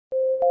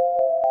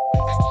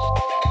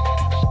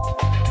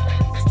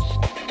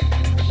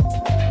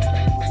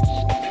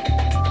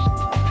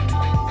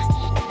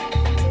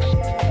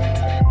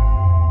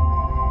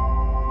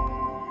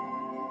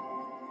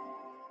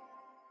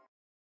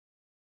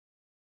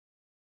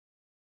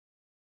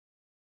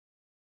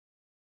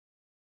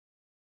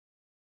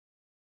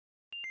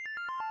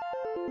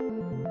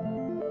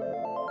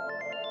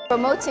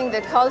Promoting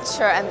the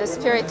culture and the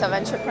spirit of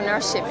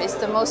entrepreneurship is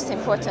the most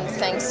important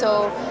thing.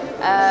 So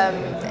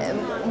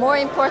more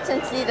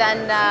importantly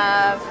than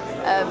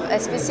a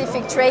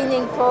specific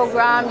training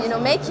program,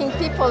 making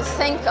people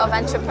think of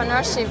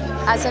entrepreneurship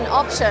as an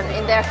option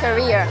in their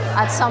career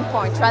at some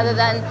point, rather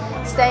than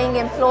staying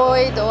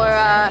employed or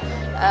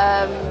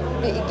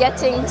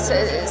getting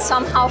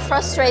somehow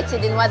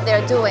frustrated in what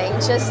they're doing.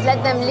 Just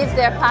let them live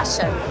their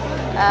passion.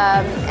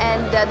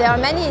 There are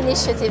many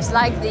initiatives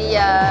like the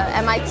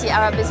MIT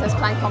Arab Business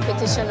Plan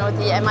Competition or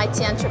the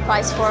MIT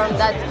Enterprise Forum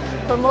that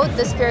promote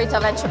the spirit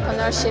of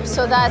entrepreneurship,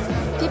 so that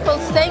people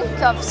think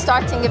of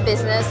starting a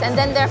business and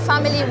then their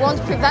family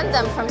won't prevent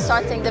them from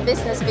starting the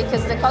business,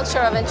 because the culture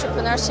of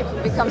entrepreneurship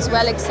becomes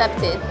well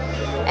accepted.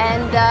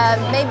 And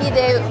maybe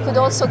they could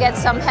also get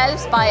some help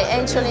by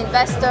angel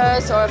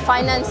investors or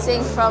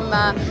financing from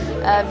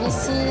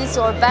VCs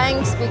or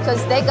banks,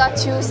 because they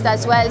got used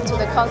as well to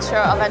the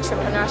culture of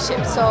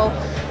entrepreneurship. So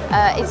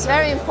it's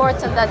very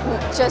important that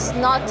just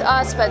not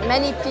us, but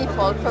many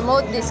people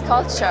promote this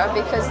culture,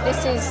 because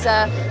this is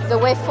the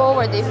way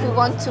forward if we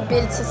want to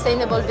build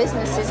sustainable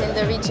businesses in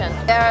the region.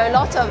 There are a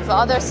lot of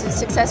other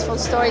successful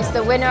stories.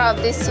 The winner of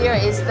this year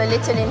is the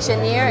Little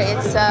Engineer.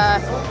 It's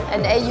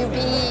an AUB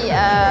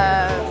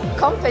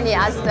company.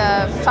 As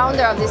the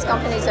founder of this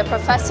company is a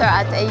professor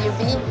at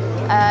AUB.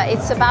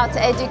 It's about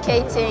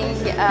educating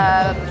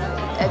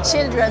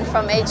children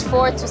from age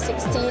 4 to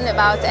 16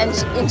 about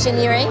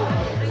engineering.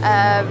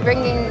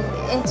 Bringing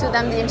into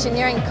them the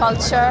engineering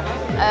culture,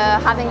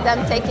 having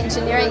them take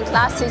engineering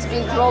classes,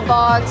 build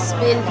robots,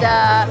 build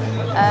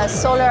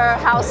solar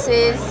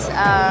houses,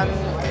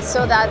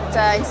 so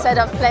that instead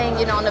of playing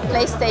on a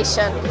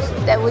PlayStation,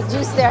 they would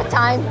use their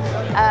time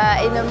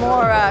in a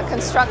more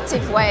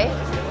constructive way.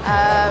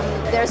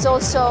 There's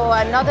also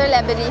another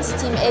Lebanese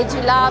team,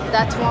 EduLab,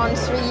 that won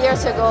 3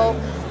 years ago.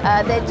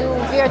 They do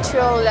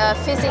virtual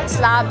physics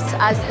labs,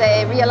 as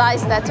they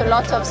realize that a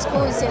lot of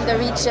schools in the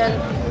region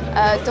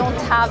don't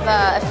have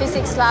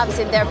physics labs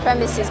in their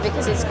premises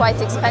because it's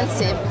quite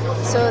expensive.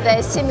 So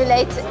they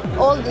simulate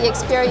all the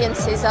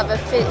experiences of a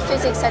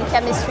physics and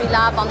chemistry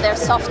lab on their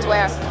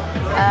software.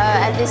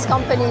 And this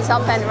company is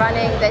up and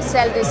running. They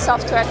sell this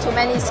software to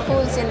many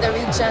schools in the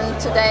region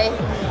today.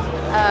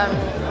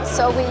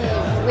 So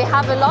we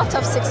have a lot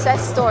of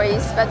success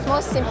stories, but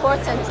most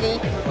importantly,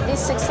 these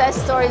success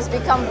stories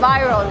become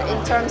viral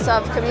in terms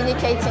of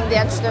communicating the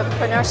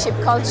entrepreneurship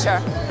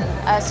culture,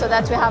 so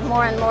that we have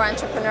more and more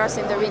entrepreneurs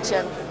in the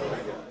region.